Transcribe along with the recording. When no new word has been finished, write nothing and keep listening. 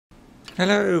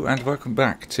Hello and welcome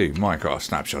back to Minecraft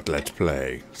Snapshot Let's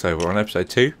Play. So we're on episode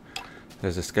 2.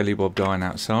 There's a skelly bob dying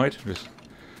outside. Just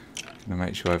going to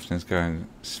make sure everything's going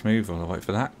smooth while I wait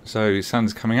for that. So the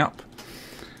sun's coming up.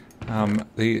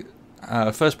 The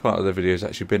first part of the video has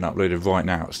actually been uploaded right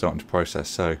now. It's starting to process,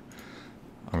 so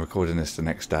I'm recording this the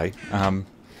next day.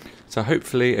 So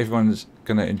hopefully everyone's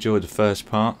going to enjoy the first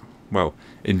part. Well,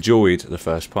 enjoyed the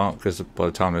first part, because by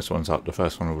the time this one's up, the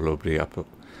first one will already be up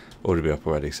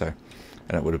already. So.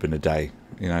 And it would have been a day,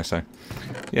 you know, so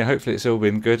yeah, hopefully it's all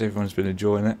been good, everyone's been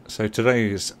enjoying it. So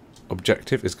today's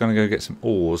objective is going to go get some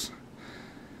ores.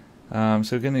 So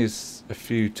we're going to use a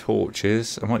few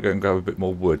torches. I might go and grab a bit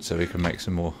more wood so we can make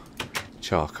some more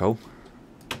charcoal.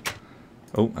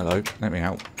 Oh, hello, let me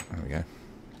out. There we go.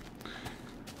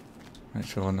 Make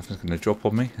sure nothing's going to drop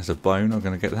on me. There's a bone, I'm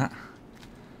going to get that.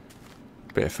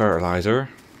 Bit of fertiliser.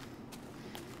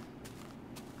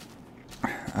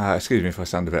 Excuse me if I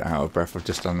sound a bit out of breath. I've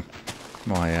just done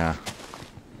my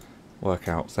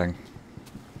workout thing,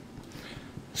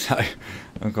 so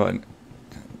I've got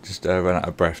just run out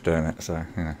of breath doing it. So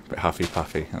you know, a bit huffy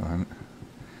puffy at the moment.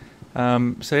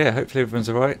 So yeah, hopefully everyone's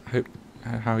alright.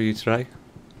 How are you today?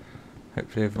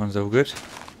 Hopefully everyone's all good.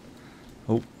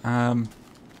 Oh,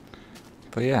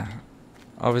 but yeah,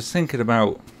 I was thinking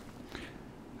about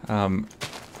like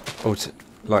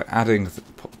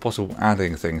possible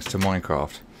adding things to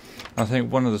Minecraft. I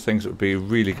think one of the things that would be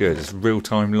really good is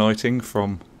real-time lighting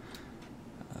from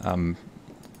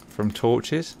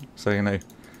torches. So you know,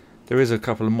 there is a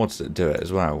couple of mods that do it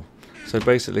as well. So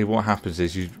basically, what happens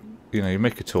is you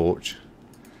make a torch,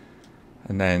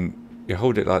 and then you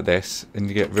hold it like this, and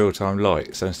you get real-time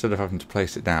light. So instead of having to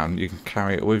place it down, you can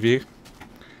carry it with you.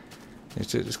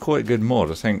 It's quite a good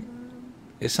mod. I think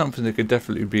it's something that could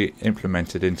definitely be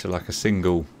implemented into like a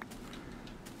single,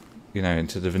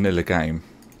 into the vanilla game.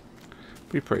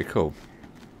 Be pretty cool.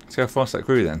 See how fast that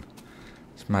grew then?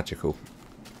 It's magical.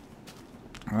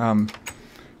 But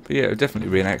yeah, it would definitely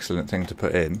be an excellent thing to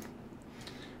put in.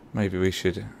 Maybe we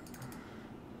should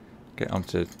get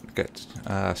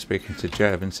speaking to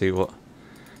Jev and see what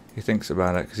he thinks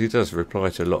about it, because he does reply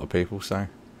to a lot of people, so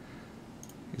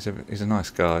he's a nice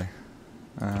guy.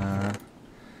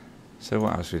 So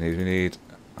what else we need? We need,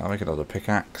 I'll make another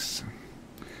pickaxe.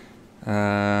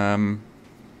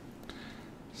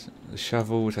 The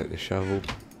shovel, we'll take the shovel.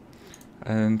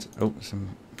 And,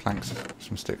 some planks,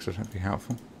 some sticks would be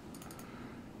helpful.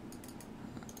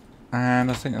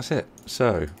 And I think that's it.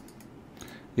 So,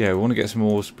 yeah, we want to get some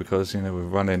ores because,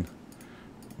 we're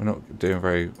not doing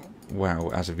very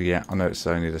well as of yet. I know it's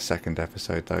only the second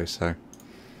episode though, so,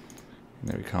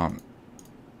 we can't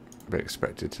be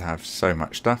expected to have so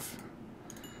much stuff.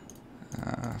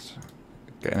 So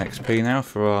getting XP now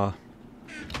for our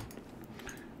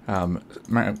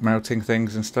melting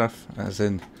things and stuff, as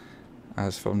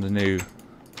from the new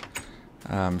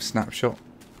Snapshot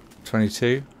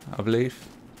 22, I believe.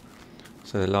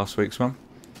 So last week's one.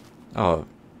 Oh,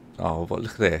 but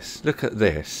look at this! Look at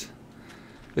this!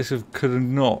 Could have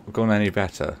not gone any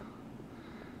better.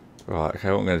 Right,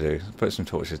 okay, what I'm going to do? Put some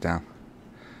torches down,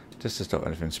 just to stop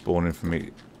anything spawning from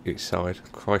each side.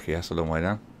 Crikey, that's a long way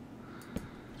down.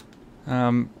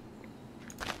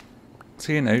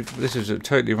 So this is a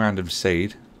totally random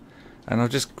seed, and I'll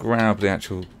just grab the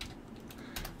actual.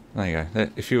 There you go.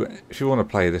 If you want to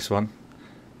play this one,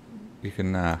 you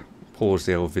can pause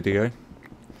the old video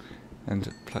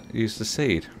and use the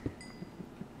seed.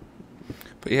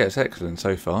 But yeah, it's excellent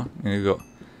so far. You've got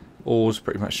ores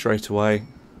pretty much straight away.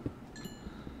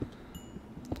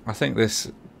 I think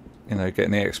this,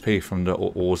 getting the XP from the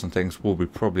ores and things will be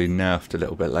probably nerfed a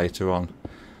little bit later on,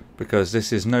 because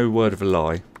this is no word of a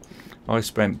lie. I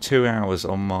spent 2 hours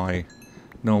on my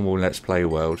normal Let's Play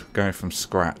world going from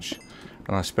scratch,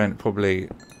 and I spent probably,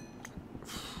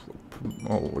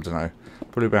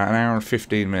 probably about an hour and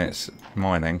 15 minutes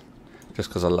mining, just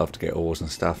because I love to get ores and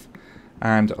stuff,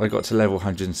 and I got to level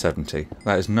 170.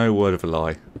 That is no word of a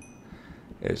lie.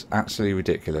 It's absolutely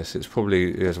ridiculous. It's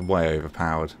way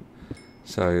overpowered,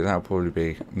 so that'll probably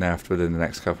be nerfed within the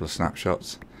next couple of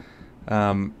snapshots.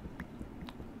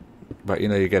 But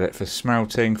you get it for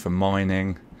smelting, for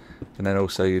mining, and then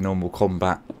also your normal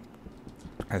combat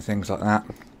and things like that.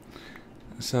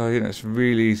 So it's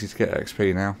really easy to get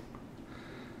XP now,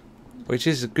 which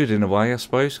is good in a way, I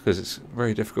suppose, because it's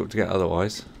very difficult to get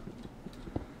otherwise.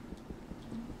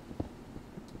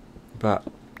 But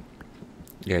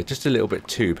yeah, just a little bit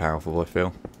too powerful, I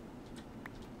feel.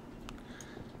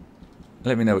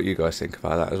 Let me know what you guys think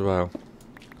about that as well.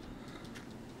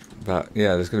 But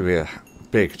yeah, there's going to be a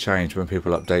big change when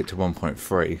people update to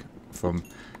 1.3 from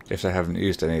if they haven't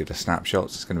used any of the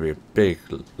snapshots, it's going to be a big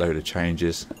load of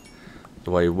changes.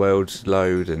 The way worlds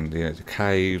load, and you know, the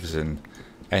caves and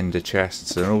ender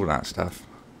chests and all that stuff.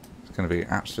 It's going to be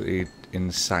absolutely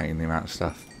insane, the amount of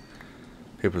stuff.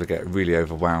 People will get really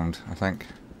overwhelmed, I think.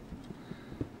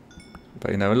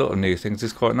 But you know, a lot of new things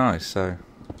is quite nice, so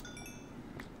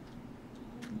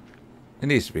it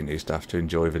needs to be new stuff to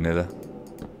enjoy vanilla.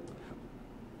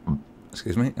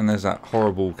 Excuse me. And there's that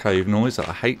horrible cave noise that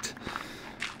I hate.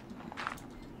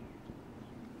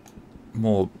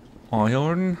 More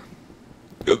iron.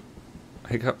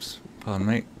 Hiccups. Pardon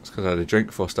me. It's because I had a drink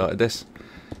before I started this,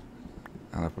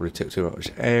 and I probably took too much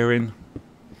air in.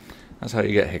 That's how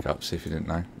you get hiccups, if you didn't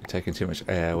know. You're taking too much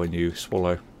air when you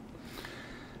swallow.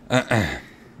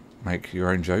 Make your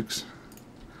own jokes.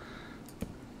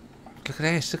 Look at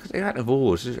this. Look at the amount of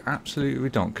ores. It's absolutely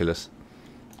ridiculous.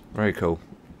 Very cool.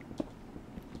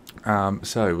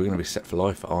 So we're going to be set for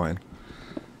life for iron.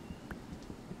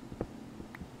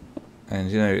 And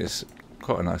you know, it's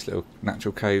quite a nice little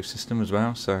natural cave system as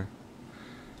well, so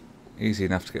easy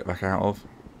enough to get back out of,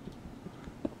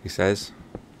 he says,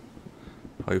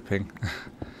 hoping.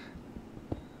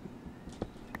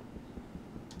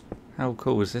 How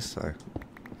cool is this though?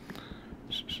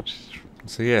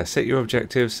 So yeah, set your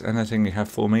objectives, anything you have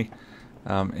for me,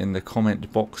 in the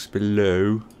comment box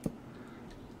below,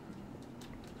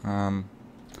 and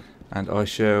I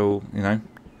shall, you know,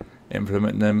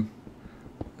 implement them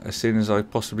as soon as I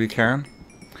possibly can.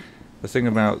 The thing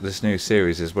about this new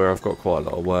series is where I've got quite a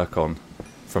lot of work on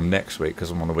from next week,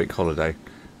 because I'm on a week holiday.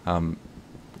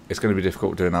 It's going to be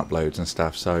difficult doing uploads and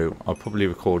stuff, so I'll probably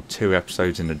record 2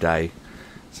 episodes in a day,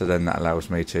 so then that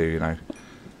allows me to, you know,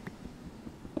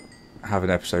 have an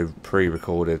episode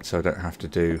pre-recorded, so I don't have to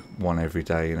do one every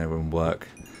day, you know, when work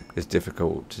is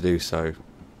difficult to do so.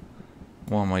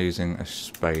 Why am I using a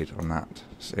spade on that?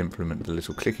 Just implement the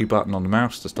little clicky button on the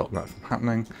mouse to stop that from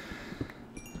happening.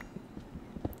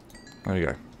 There we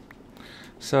go.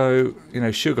 So, you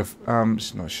know, sugar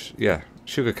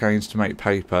canes to make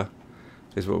paper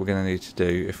is what we're going to need to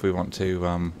do if we want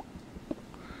to,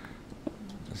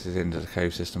 this is into the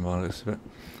cave system by the looks of it.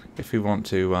 If we want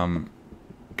to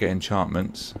get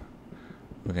enchantments,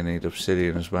 we're going to need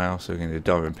obsidian as well, so we're going to need a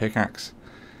diamond pickaxe.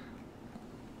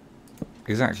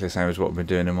 Exactly the same as what I've been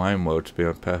doing in my own world, to be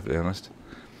perfectly honest.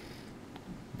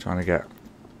 I'm trying to get,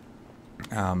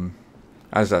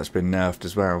 as that's been nerfed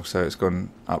as well, so it's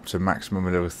gone up to maximum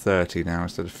level 30 now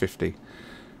instead of 50.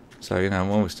 So, you know,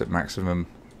 I'm almost at maximum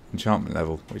enchantment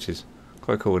level, which is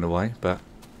quite cool in a way, but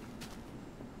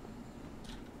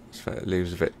it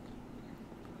leaves a bit,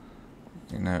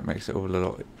 you know, it makes it all a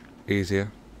lot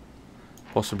easier.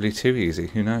 Possibly too easy,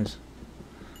 who knows.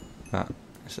 But,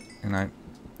 you know,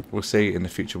 we'll see in the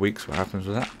future weeks what happens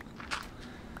with that.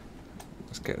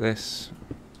 Let's get this.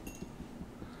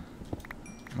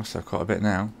 Must have quite a bit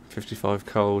now. 55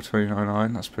 coal, 29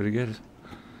 iron, that's pretty good.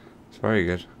 It's very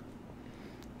good.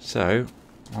 So,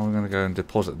 I'm going to go and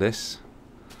deposit this,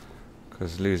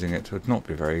 because losing it would not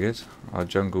be very good. Our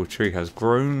jungle tree has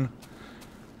grown.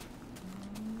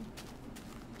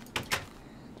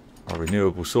 Our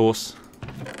renewable source.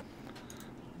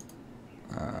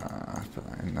 Put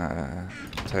that in there.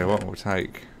 Tell you what, we'll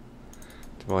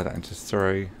divide that into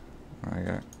 3. There you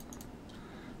go.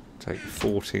 Take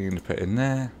 14 to put in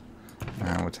there.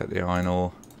 And we'll take the iron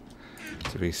ore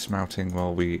to be smelting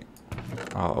while we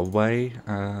are away.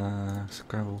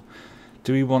 Gravel.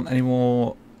 Do we want any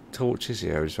more torches?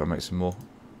 Yeah, we just want to make some more.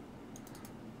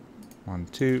 1,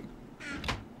 2.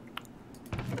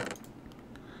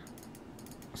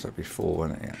 So that'd be 4,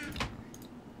 wouldn't it? Yeah.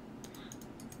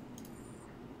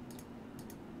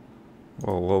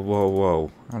 Whoa, whoa, whoa,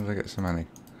 whoa. How did I get so many?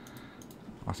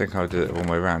 I think I did it one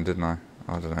way around, didn't I?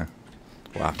 I don't know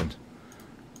what happened.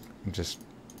 I'm just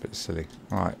a bit silly.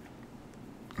 Right.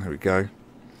 There we go.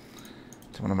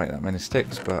 Don't want to make that many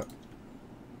sticks, but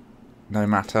no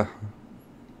matter.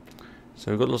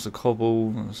 So we've got lots of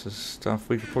cobble, lots of stuff.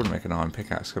 We could probably make an iron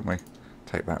pickaxe, couldn't we?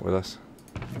 Take that with us.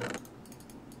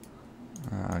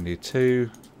 I need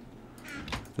 2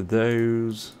 for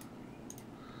those.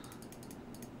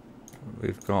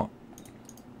 We've got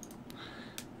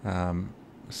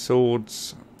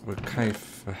swords. We're okay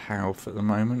for health at the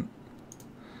moment.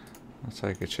 I'll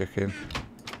take a chicken.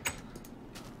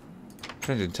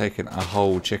 Imagine taking a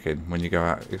whole chicken when you go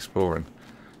out exploring,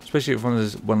 especially if one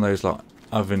of those like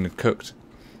oven cooked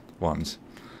ones.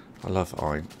 I love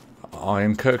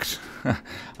iron cooked,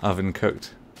 oven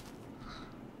cooked.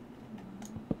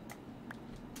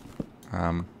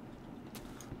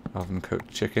 Oven cooked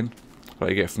chicken, like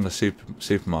you get from the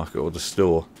supermarket or the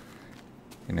store.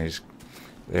 You know,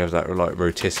 they have that like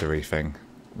rotisserie thing.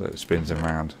 that spins them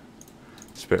round.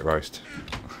 Spit roast.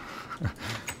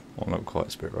 Well, not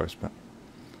quite spit roast, but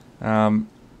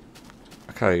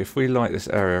okay, if we light this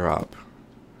area up,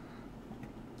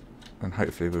 then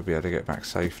hopefully we'll be able to get back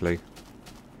safely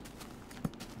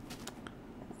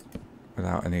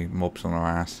without any mobs on our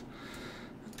ass.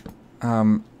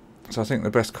 So I think the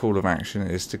best call of action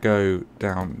is to go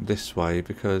down this way,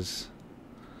 because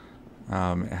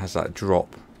it has that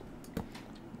drop,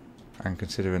 and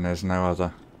considering there's no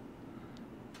other,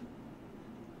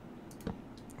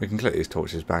 we can click these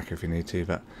torches back if we need to,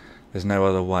 but there's no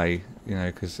other way, you know,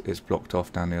 because it's blocked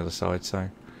off down the other side. So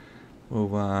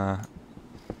we'll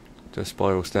do a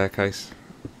spiral staircase.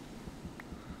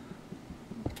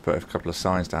 To put a couple of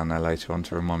signs down there later on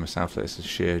to remind myself that it's a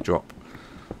sheer drop.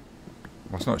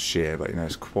 Well, it's not sheer, but you know,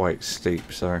 it's quite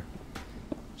steep, so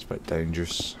it's a bit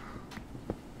dangerous.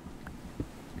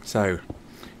 So,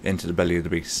 into the belly of the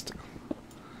beast.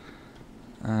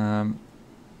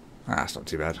 That's not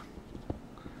too bad.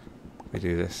 We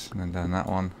do this and then down that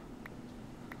one.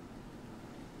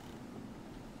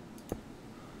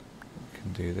 We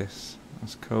can do this.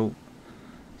 That's cool.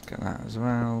 Let's get that as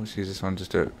well. Let's use this one.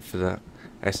 Just do it for the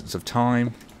essence of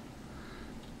time.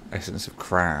 Essence of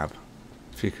crab.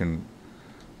 If you can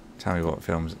tell me what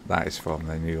films that is from,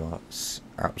 then you are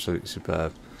absolutely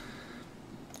superb.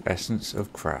 Essence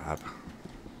of crab.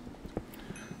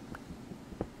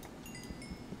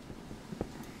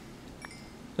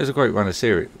 There's a great run of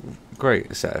series,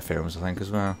 great set of films, I think,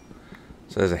 as well.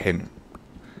 So there's a hint.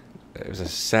 It was a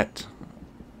set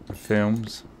of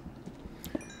films.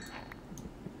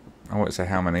 I won't say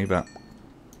how many, but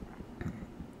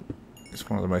it's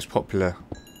one of the most popular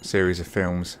series of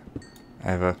films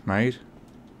ever made.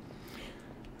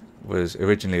 It was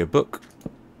originally a book,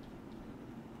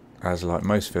 as like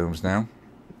most films now,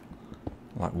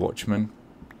 like Watchmen,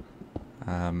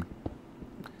 Hunger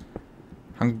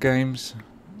Games,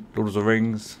 Lord of the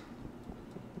Rings,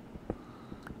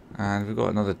 and we've got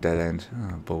another dead end.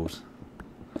 Oh, balls.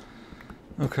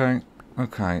 Okay.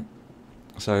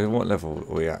 So what level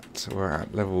are we at? We're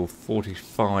at level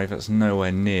 45. That's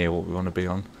nowhere near what we want to be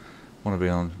on. Want to be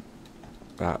on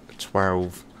about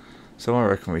 12. So I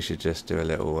reckon we should just do a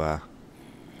little... oh,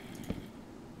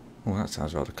 that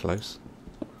sounds rather close.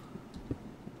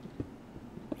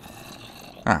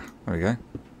 Ah, there we go.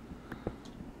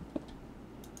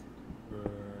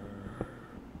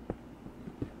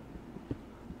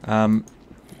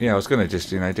 Yeah, I was going to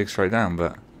just, you know, dig straight down,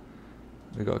 but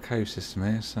we've got a cave system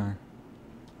here, so...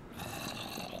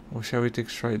 Or shall we dig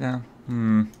straight down?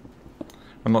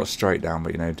 Well, not straight down,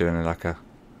 but, you know, doing like a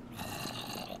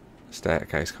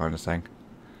staircase kind of thing.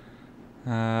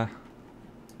 Oh,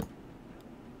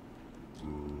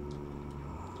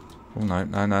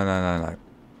 no.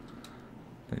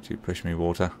 Don't you push me,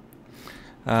 water.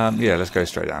 Yeah, let's go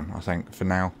straight down, I think, for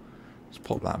now. Let's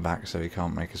pop that back so he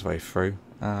can't make his way through.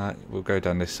 We'll go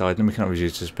down this side, and we can always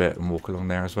use this bit and walk along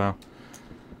there as well.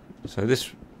 So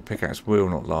this pickaxe will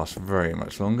not last very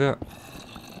much longer,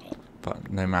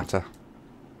 but no matter,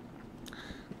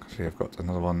 because we have got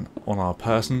another one on our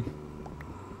person.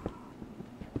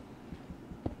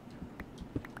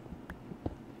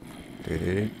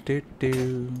 There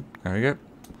we go.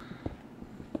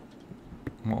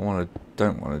 What I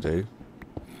don't want to do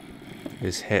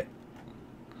is hit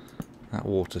that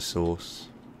water source.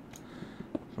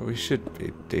 But we should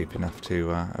be deep enough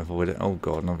to avoid it. Oh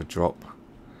god, another drop.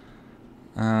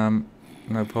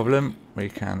 No problem. We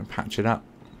can patch it up.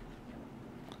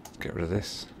 Let's get rid of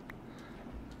this.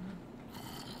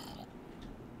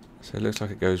 So it looks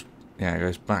like it goes... Yeah, it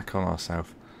goes back on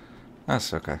ourselves.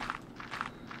 That's okay.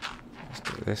 Let's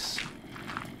do this.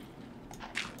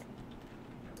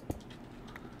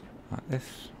 Like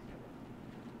this.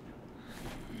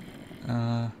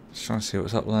 Just trying to see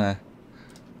what's up there.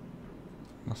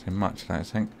 Nothing much, I don't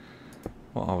think.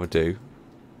 What I would do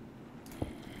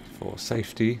for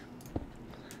safety,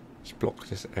 just block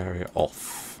this area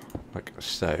off, like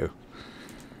so.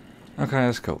 Okay,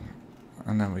 that's cool.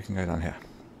 And then we can go down here.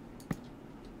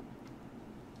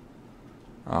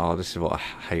 Oh, this is what I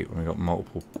hate when we've got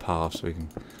multiple paths we can...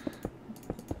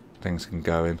 things can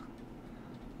go in.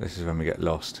 This is when we get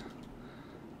lost.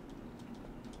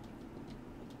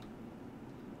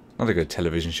 Not a good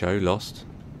television show, Lost.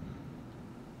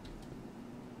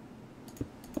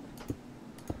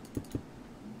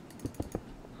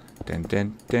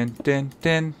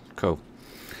 Den. Cool.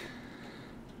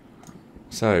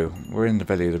 So, we're in the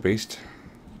belly of the beast.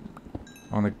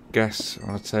 I want to guess,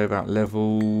 I'd say about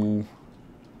level...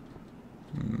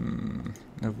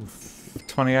 level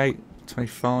 28,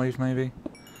 25 maybe?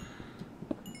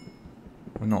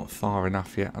 We're not far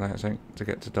enough yet, I don't think, to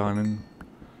get to diamond.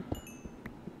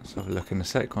 Let's have a look in a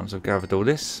sec once I've gathered all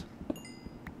this.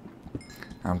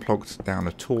 And plugged down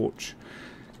a torch.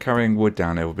 Carrying wood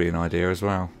down there would be an idea as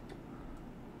well.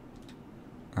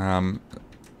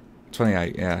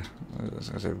 28, yeah.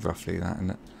 I said roughly that,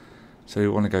 isn't it? So we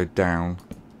want to go down.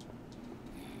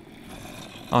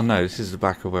 Oh no, this is the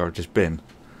back of where I've just been.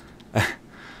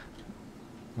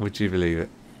 Would you believe it?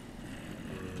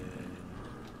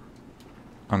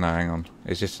 Oh no, hang on.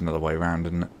 It's just another way around,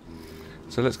 isn't it?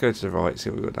 So let's go to the right, see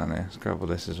what we've got down there. Let's grab all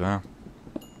this as well.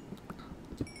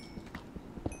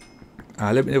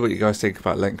 Let me know what you guys think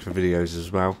about length of videos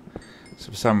as well.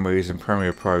 So for some reason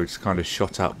Premiere Pro just kind of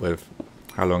shot up with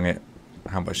how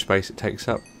much space it takes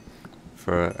up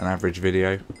for an average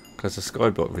video. Because the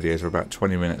Skyblock videos were about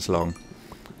 20 minutes long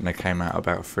and they came out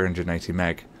about 380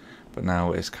 meg. But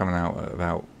now it's coming out at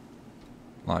about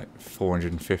like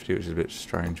 450, which is a bit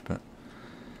strange, but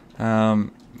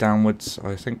downwards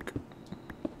I think.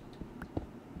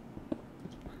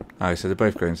 Oh, so they're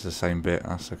both going to the same bit,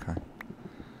 that's okay.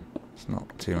 It's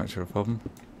not too much of a problem.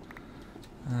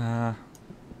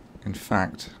 In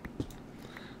fact,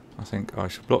 I think I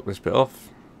should block this bit off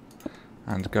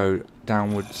and go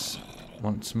downwards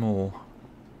once more.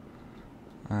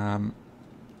 To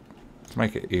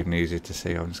make it even easier to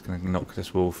see, I'm just going to knock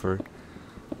this wall through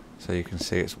so you can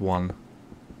see it's one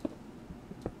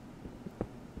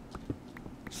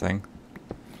thing.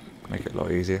 Make it a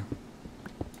lot easier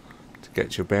to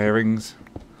get your bearings.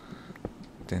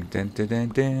 Dun, dun, dun, dun,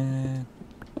 dun.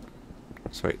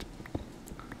 Sweet.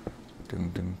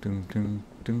 Dun, dun, dun, dun,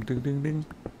 dun, dun, dun, dun.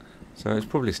 So it's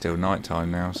probably still night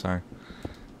time now, so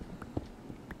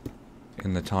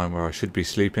in the time where I should be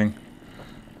sleeping.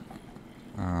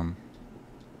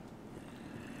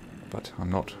 But I'm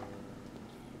not,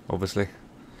 obviously.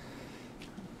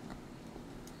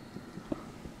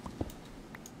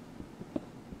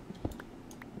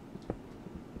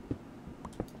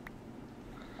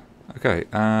 Okay,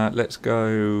 let's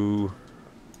go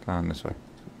down this way.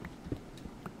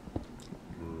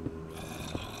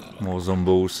 More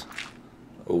zombies.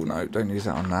 Oh no, don't use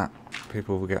that on that.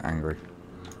 People will get angry.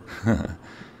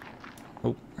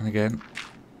 Oh, and again.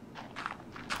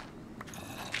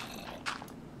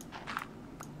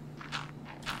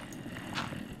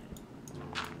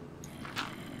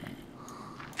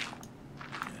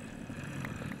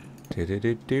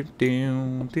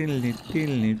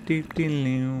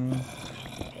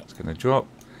 It's gonna drop.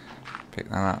 Pick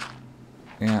that up.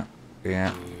 Yeah,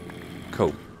 yeah.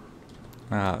 Cool.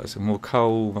 Some more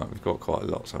coal, but we've got quite a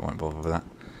lot, so I won't bother with that.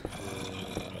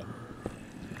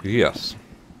 Yes.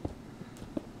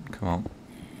 Come on.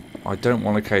 I don't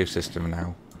want a cave system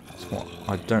now.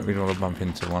 I don't really want to bump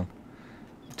into one.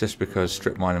 Just because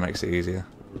strip miner makes it easier.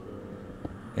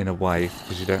 In a way,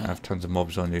 because you don't have tons of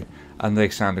mobs on you. And they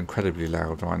sound incredibly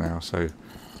loud right now, so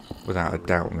without a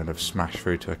doubt I'm going to smash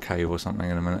through to a cave or something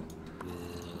in a minute.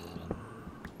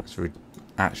 It's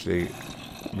actually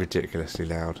ridiculously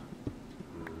loud.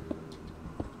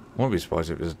 I wouldn't be surprised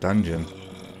if it was a dungeon.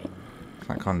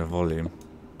 That kind of volume.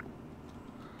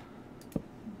 We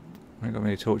haven't got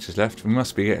many torches left. We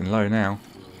must be getting low now.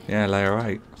 Yeah, layer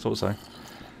 8. I thought so.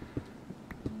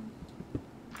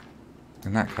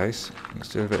 In that case, let's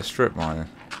do a bit of strip mining.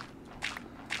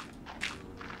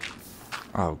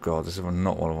 Oh god, this is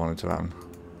not what I wanted to happen.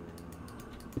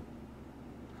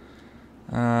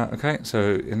 Okay,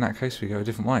 so in that case we go a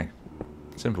different way.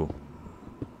 Simple.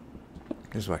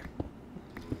 This way.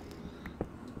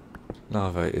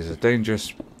 Lava is a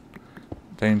dangerous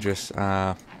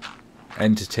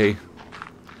entity.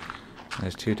 And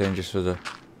it's too dangerous for the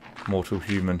mortal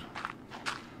human.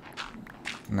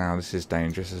 Now this is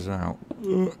dangerous as well.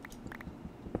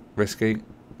 Risky.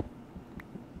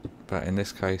 But in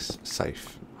this case,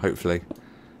 safe. Hopefully.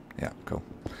 Yeah, cool.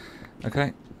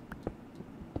 Okay.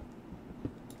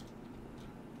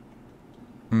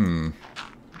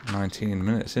 19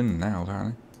 minutes in now,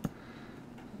 apparently.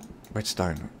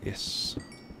 Redstone, yes.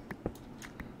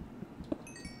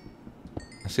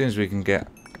 As soon as we can get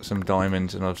some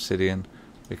diamonds and obsidian,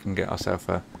 we can get ourselves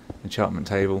a enchantment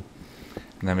table.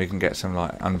 And then we can get some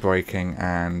like unbreaking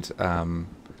and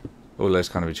all those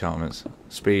kind of enchantments.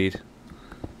 Speed.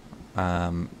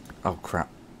 Oh crap.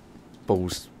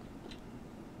 Balls.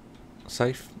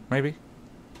 Safe, maybe?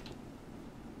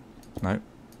 No,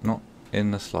 not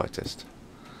in the slightest.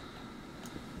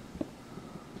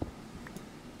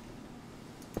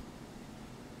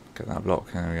 Get that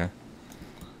block, there we go.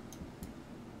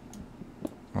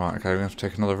 Right, okay, we have to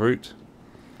take another route.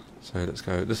 So let's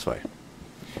go this way.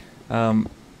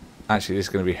 Actually, this is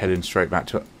going to be heading straight back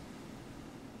to it.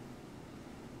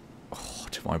 Oh,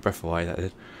 took my breath away, that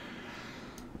did.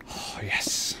 Oh,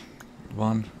 yes.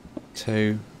 1,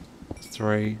 2,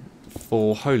 3,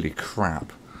 4. Holy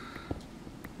crap.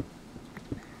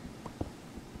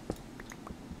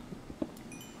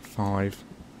 5,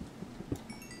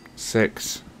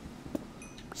 6,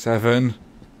 7,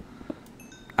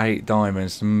 8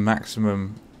 diamonds. The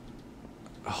maximum.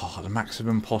 Oh, the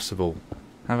maximum possible.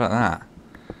 How about that?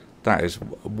 That is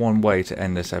one way to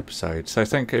end this episode. So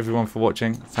thank everyone for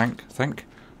watching.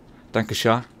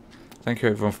 Dankeschön. Thank you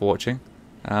everyone for watching.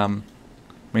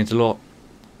 Means a lot,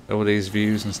 all these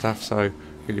views and stuff, so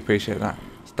really appreciate that.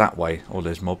 It's that way, all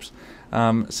those mobs.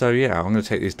 So yeah, I'm going to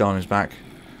take these diamonds back,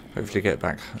 hopefully get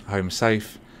back home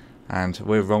safe, and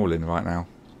we're rolling right now,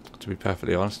 to be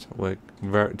perfectly honest. We're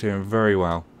doing very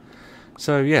well.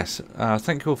 So yes,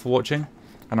 thank you all for watching,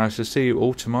 and I shall see you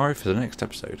all tomorrow for the next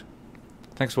episode.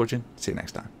 Thanks for watching, see you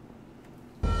next time.